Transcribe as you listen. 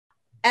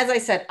as I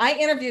said, I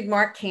interviewed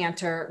Marc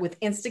Canter with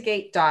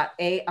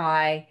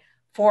Instigate.ai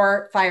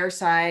for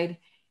Fireside.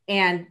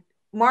 And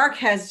Marc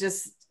has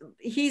just,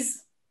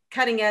 he's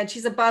cutting edge.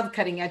 He's above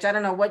cutting edge. I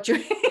don't know what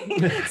you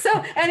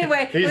so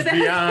anyway. He's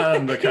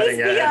beyond the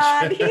cutting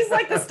edge. He's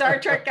like the Star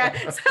Trek guy.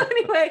 So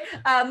anyway,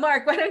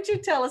 Marc, why don't you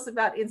tell us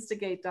about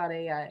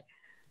Instigate.ai?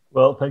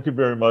 Well, thank you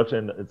very much.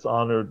 And it's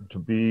honored to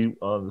be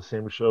on the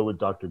same show with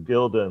Dr.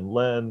 Gilda and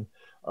Len.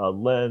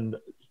 Len,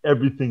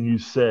 everything you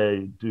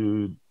say,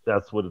 dude,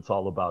 that's what it's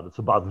all about. It's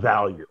about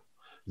value.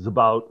 It's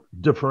about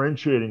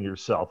differentiating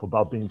yourself,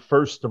 about being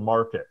first to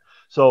market.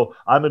 So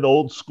I'm an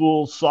old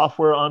school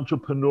software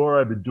entrepreneur.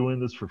 I've been doing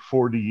this for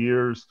 40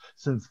 years,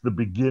 since the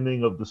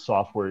beginning of the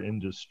software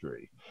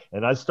industry.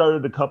 And I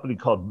started a company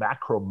called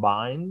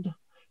Macromind.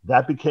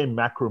 That became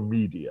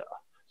Macromedia.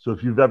 So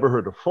if you've ever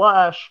heard of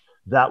Flash,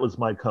 that was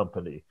my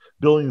company.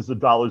 Billions of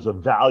dollars of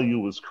value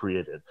was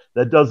created.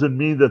 That doesn't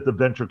mean that the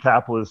venture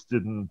capitalists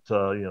didn't,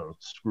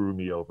 screw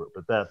me over,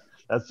 but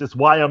that's just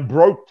why I'm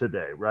broke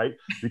today, right?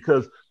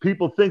 Because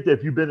people think that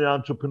if you've been an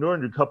entrepreneur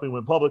and your company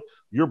went public,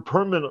 you're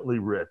permanently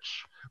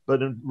rich.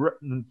 But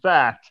in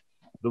fact,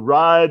 the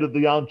ride of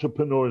the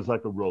entrepreneur is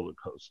like a roller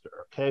coaster,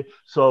 okay?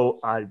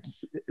 So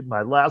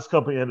my last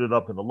company ended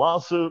up in a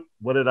lawsuit.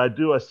 What did I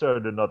do? I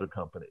started another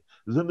company.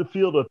 It was in the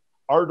field of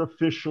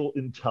artificial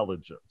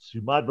intelligence.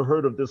 You might have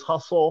heard of this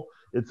hustle.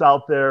 It's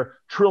out there.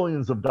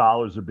 Trillions of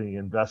dollars are being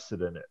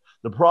invested in it.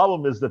 The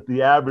problem is that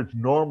the average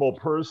normal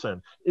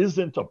person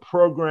isn't a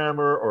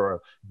programmer or a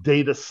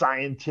data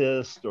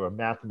scientist or a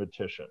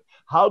mathematician.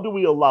 How do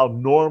we allow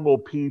normal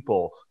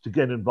people to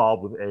get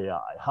involved with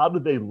AI? How do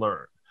they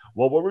learn?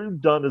 Well, what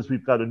we've done is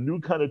we've got a new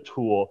kind of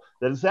tool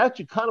that is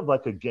actually kind of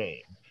like a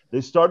game.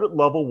 They start at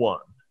level 1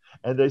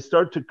 and they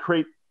start to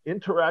create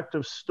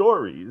interactive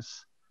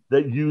stories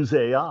that use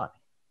AI.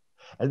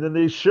 And then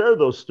they share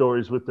those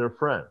stories with their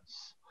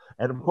friends.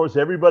 And of course,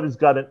 everybody's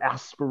got an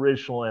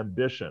aspirational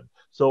ambition.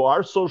 So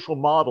our social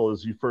model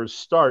is you first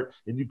start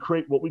and you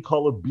create what we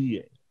call a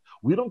being.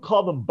 We don't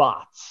call them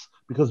bots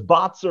because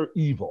bots are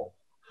evil.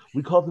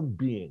 We call them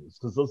beings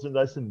because those are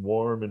nice and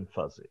warm and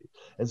fuzzy.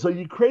 And so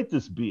you create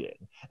this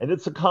being and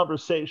it's a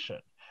conversation.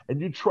 And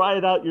you try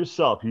it out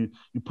yourself. You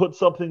put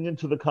something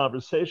into the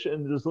conversation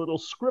and there's a little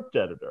script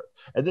editor.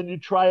 And then you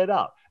try it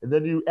out. And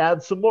then you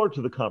add some more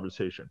to the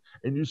conversation.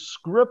 And you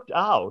script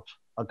out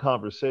a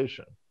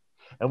conversation.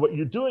 And what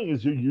you're doing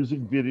is you're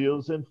using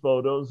videos and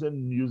photos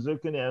and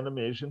music and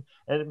animation.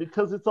 And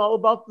because it's all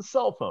about the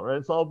cell phone, right?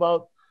 It's all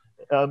about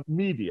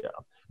media.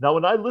 Now,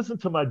 when I listen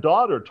to my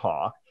daughter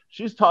talk,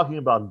 she's talking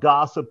about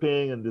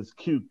gossiping and this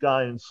cute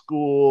guy in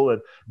school.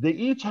 And they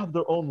each have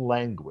their own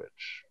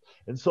language.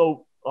 And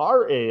so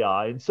our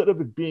AI, instead of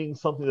it being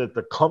something that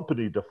the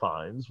company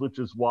defines, which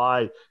is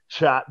why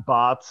chat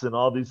bots and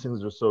all these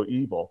things are so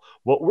evil,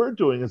 what we're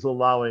doing is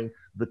allowing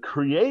the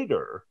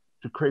creator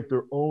to create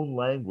their own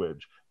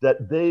language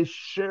that they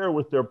share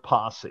with their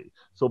posse.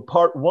 So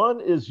part 1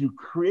 is you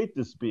create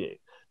this being.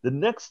 The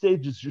next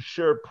stage is you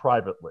share it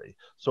privately.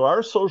 So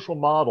our social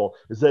model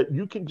is that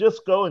you can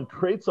just go and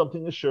create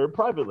something and share it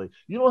privately.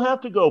 You don't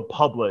have to go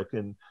public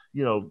and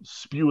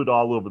spew it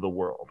all over the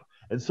world.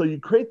 And so you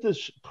create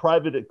this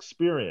private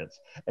experience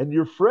and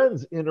your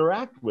friends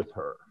interact with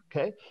her,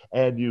 okay?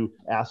 And you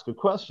ask a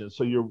question.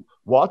 So you're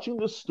watching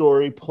the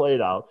story played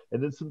out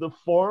and it's in the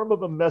form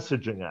of a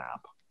messaging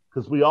app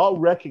because we all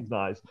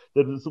recognize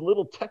that there's a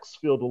little text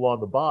field along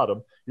the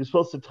bottom. You're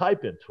supposed to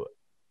type into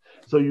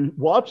it. So you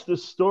watch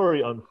this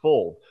story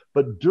unfold,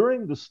 but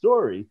during the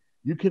story,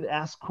 you can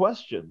ask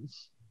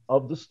questions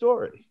of the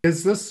story.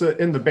 Is this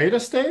in the beta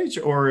stage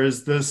or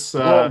is this?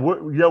 Well,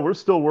 we're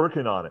still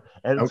working on it.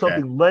 And it's Okay.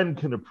 something Len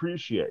can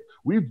appreciate.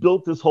 We've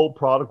built this whole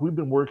product. We've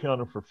been working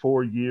on it for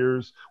 4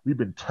 years. We've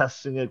been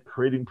testing it,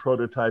 creating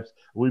prototypes.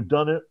 We've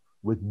done it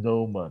with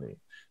no money.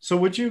 So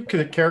would you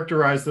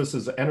characterize this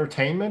as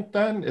entertainment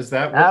then? Is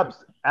that what?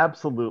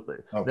 Absolutely.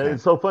 Okay.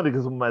 It's so funny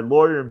because when my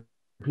lawyer and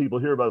people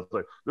hear about it, it's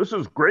like, this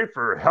is great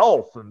for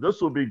health and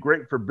this will be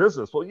great for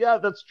business. Well, yeah,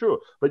 that's true.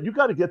 But you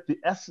got to get the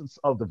essence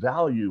of the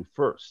value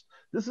first.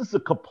 This is a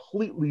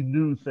completely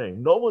new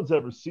thing. No one's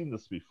ever seen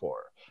this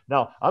before.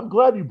 Now, I'm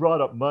glad you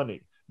brought up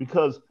money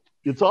because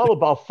it's all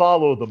about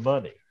follow the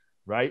money,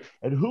 right?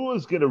 And who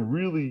is going to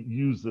really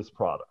use this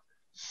product?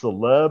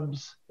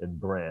 Celebs and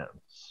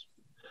brands.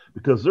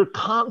 Because they're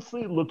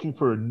constantly looking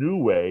for a new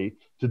way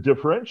to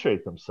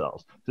differentiate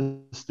themselves,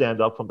 to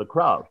stand up from the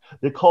crowd.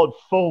 They call it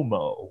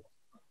FOMO,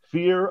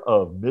 fear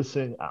of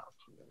missing out.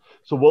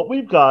 So what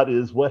we've got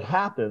is what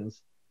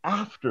happens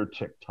after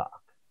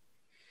TikTok,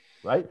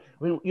 right?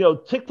 I mean,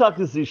 TikTok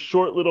is these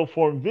short little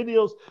form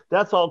videos.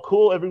 That's all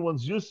cool.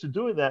 Everyone's used to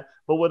doing that.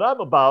 But what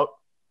I'm about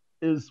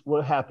is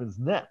what happens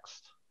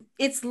next.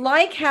 It's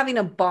like having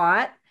a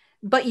bot,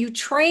 but you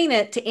train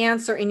it to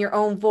answer in your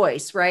own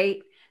voice,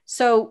 right?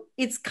 So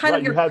it's kind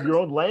of you have your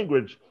own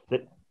language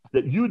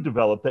that you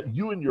develop, that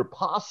you and your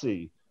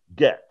posse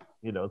get.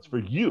 It's for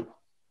you.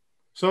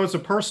 So it's a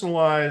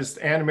personalized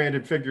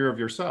animated figure of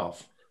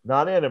yourself.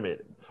 Not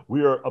animated.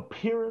 We are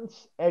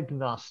appearance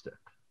agnostic.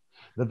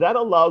 Now that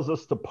allows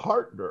us to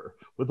partner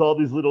with all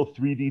these little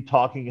 3D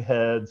talking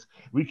heads.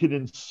 We can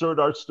insert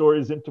our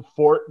stories into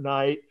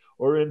Fortnite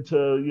or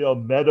into, you know,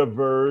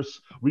 metaverse.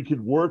 We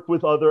can work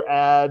with other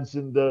ads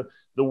in the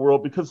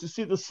world, because you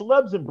see, the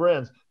celebs and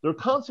brands, they're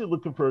constantly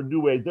looking for a new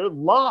way. They're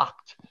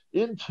locked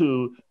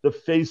into the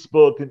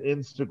Facebook and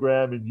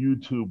Instagram and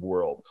YouTube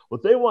world.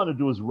 What they want to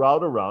do is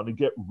route around and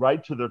get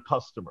right to their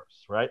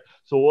customers, right?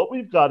 So what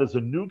we've got is a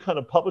new kind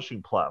of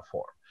publishing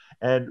platform.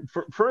 And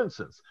for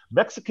instance,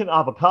 Mexican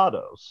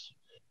Avocados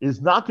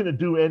is not going to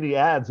do any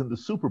ads in the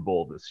Super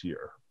Bowl this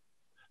year.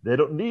 They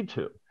don't need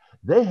to.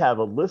 They have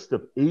a list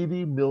of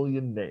 80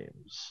 million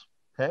names,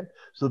 okay?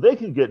 So they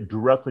can get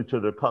directly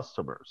to their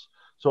customers.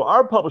 So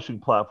our publishing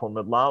platform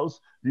allows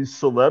these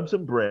celebs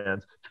and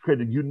brands to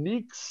create a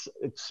unique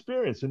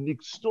experience, a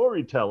unique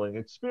storytelling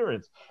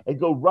experience, and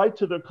go right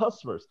to their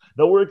customers.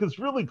 Now, where it gets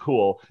really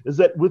cool is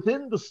that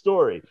within the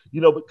story,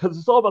 you know, because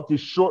it's all about these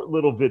short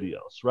little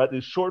videos, right?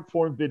 These short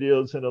form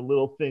videos and a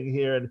little thing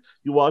here, and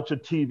you watch a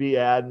TV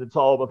ad, and it's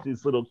all about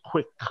these little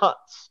quick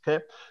cuts,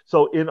 okay?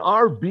 So in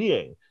our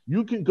being,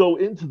 you can go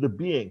into the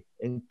being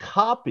and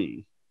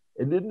copy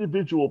an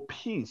individual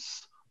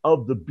piece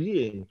of the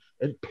being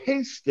and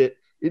paste it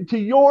into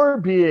your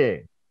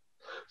being.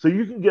 So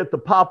you can get the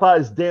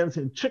Popeyes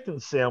dancing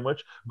chicken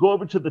sandwich, go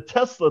over to the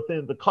Tesla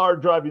thing, the car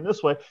driving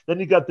this way, then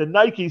you got the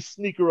Nike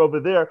sneaker over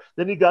there,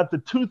 then you got the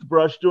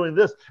toothbrush doing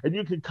this, and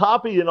you can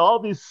copy in all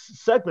these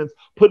segments,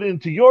 put it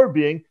into your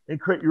being, and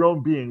create your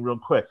own being real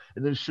quick,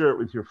 and then share it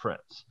with your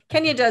friends.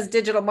 Kenya does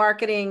digital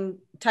marketing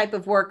type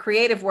of work,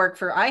 creative work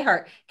for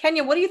iHeart.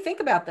 Kenya, what do you think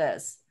about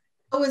this?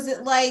 Oh, is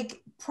it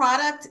like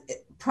product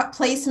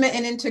placement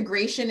and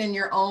integration in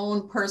your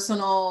own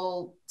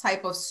personal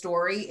type of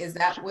story? Is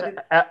that what it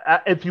is?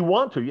 If you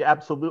want to, yeah,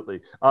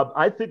 absolutely.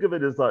 I think of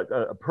it as like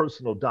a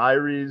personal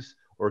diaries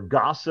or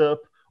gossip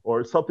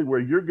or something where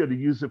you're going to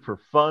use it for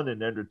fun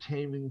and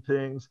entertaining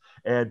things.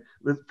 And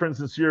for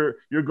instance, you're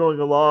going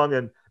along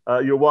and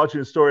you're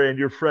watching a story and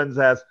your friends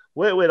ask,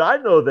 wait, I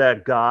know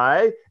that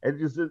guy. And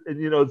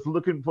you know, it's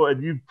looking for,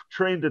 and you've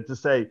trained it to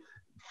say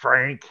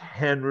Frank,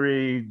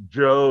 Henry,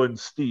 Joe, and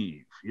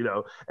Steve. You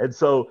know, and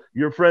so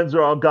your friends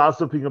are all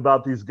gossiping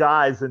about these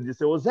guys, and you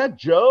say, "Well, is that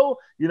Joe?"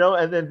 You know,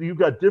 and then you've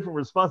got different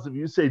responses. If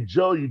you say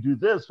Joe, you do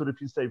this, but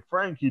if you say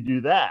Frank, you do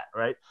that,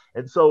 right?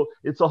 And so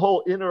it's a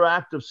whole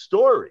interactive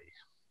story.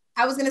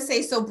 I was going to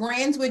say, so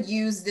brands would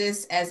use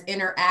this as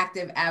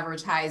interactive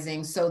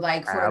advertising. So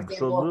like, for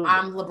example,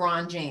 I'm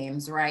LeBron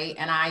James, right?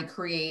 And I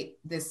create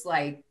this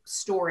like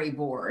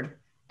storyboard,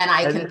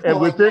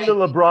 and within the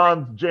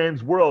LeBron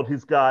James world,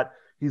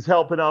 he's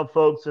helping out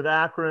folks in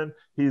Akron.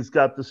 He's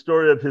got the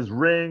story of his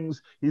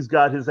rings. He's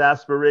got his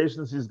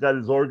aspirations. He's got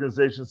his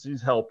organizations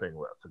he's helping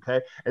with,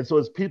 okay? And so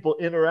as people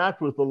interact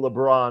with the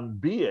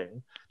LeBron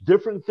being,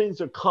 different things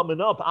are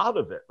coming up out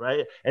of it,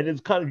 right? And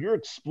it's kind of, you're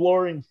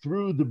exploring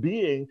through the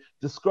being,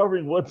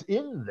 discovering what's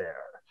in there.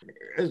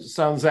 It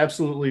sounds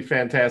absolutely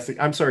fantastic.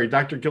 I'm sorry,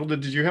 Dr. Gilda,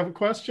 did you have a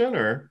question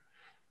or?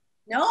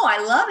 No,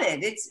 I love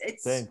it.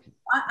 It's Thank you.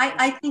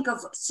 I think of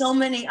so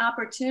many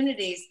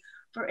opportunities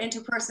for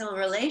interpersonal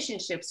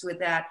relationships with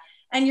that.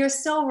 And you're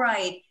so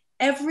right.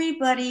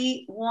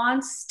 Everybody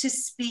wants to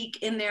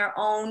speak in their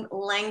own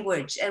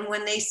language. And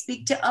when they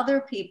speak to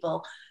other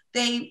people,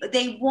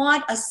 they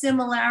want a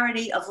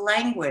similarity of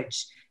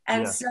language.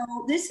 And so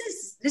this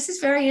is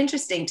very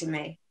interesting to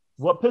me.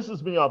 What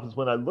pisses me off is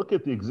when I look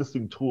at the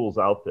existing tools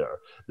out there,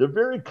 they're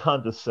very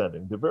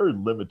condescending. They're very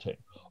limiting.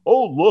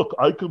 Oh, look,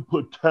 I can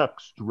put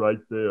text right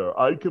there.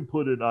 I can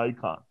put an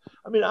icon.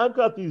 I mean, I've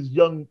got these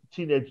young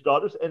teenage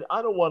daughters, and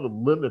I don't want to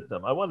limit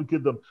them. I want to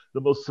give them the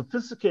most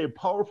sophisticated,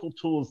 powerful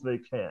tools they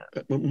can.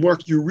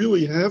 Mark, you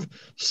really have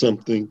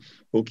something,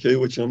 okay,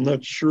 which I'm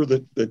not sure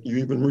that you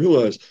even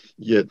realize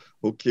yet.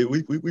 Okay,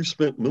 we've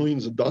spent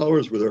millions of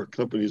dollars with our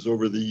companies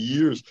over the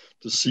years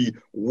to see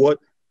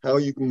how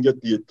you can get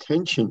the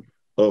attention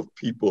of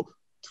people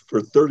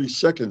for 30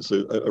 seconds,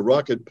 a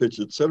rocket pitch,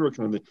 et cetera,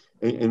 kind of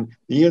thing. And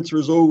the answer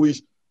is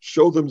always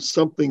show them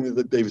something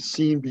that they've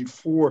seen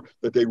before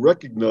that they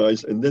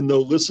recognize, and then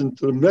they'll listen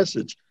to the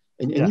message.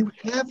 And you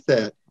have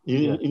that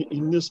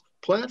in this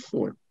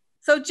platform.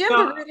 So Jim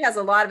Barut has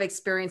a lot of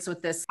experience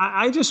with this.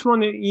 I just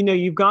want to,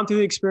 you've gone through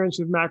the experience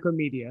with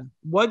Macromedia.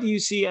 What do you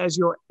see as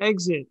your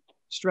exit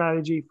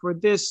strategy for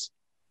this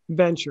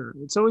venture?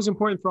 It's always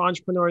important for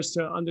entrepreneurs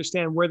to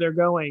understand where they're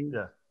going.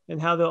 Yeah.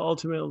 And how they'll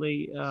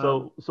ultimately.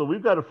 So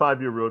we've got a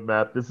 5-year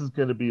roadmap. This is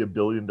going to be $1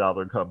 billion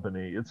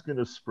company. It's going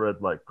to spread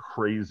like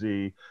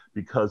crazy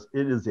because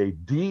it is a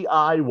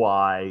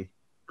DIY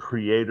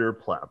creator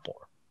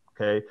platform.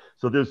 Okay.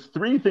 So there's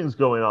 3 things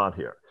going on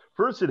here.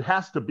 First, it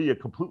has to be a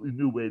completely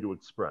new way to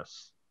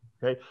express.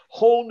 Okay.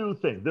 Whole new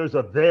thing. There's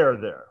a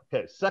there.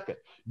 Okay. Second,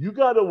 you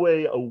got a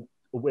way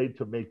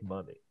to make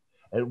money.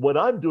 And what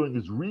I'm doing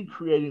is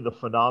recreating the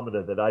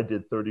phenomena that I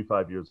did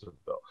 35 years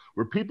ago,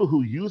 where people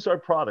who use our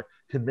product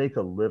can make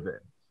a living.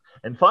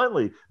 And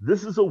finally,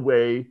 this is a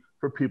way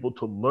for people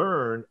to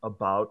learn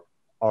about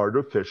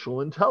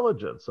artificial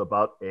intelligence,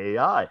 about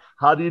AI.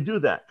 How do you do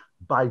that?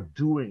 By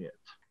doing it.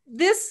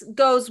 this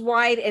goes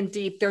wide and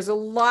deep. There's a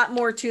lot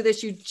more to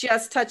this. You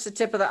just touched the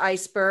tip of the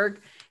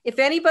iceberg. If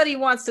anybody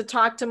wants to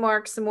talk to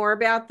Marc some more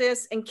about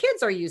this, and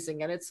kids are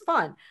using it, it's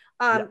fun.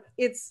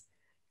 It's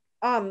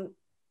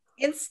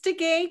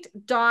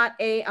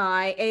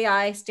Instigate.ai.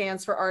 AI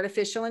stands for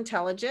artificial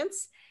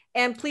intelligence.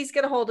 And please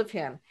get a hold of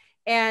him.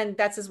 And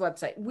that's his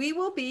website. We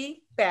will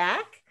be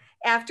back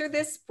after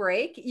this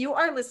break. You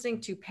are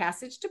listening to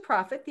Passage to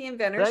Profit, the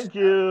Inventor's Thank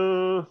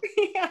you.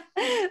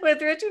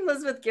 with Richard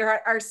Elizabeth Gearhart,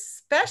 our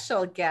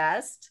special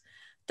guest,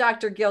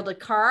 Dr. Gilda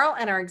Carl,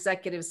 and our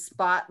executive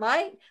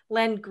spotlight,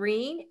 Len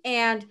Green.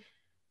 And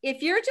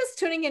if you're just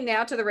tuning in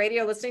now to the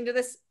radio listening to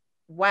this,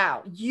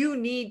 wow, you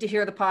need to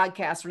hear the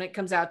podcast when it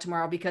comes out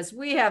tomorrow, because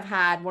we have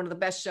had one of the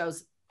best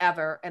shows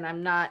ever, and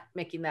I'm not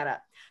making that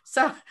up.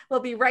 So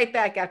we'll be right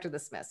back after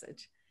this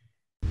message.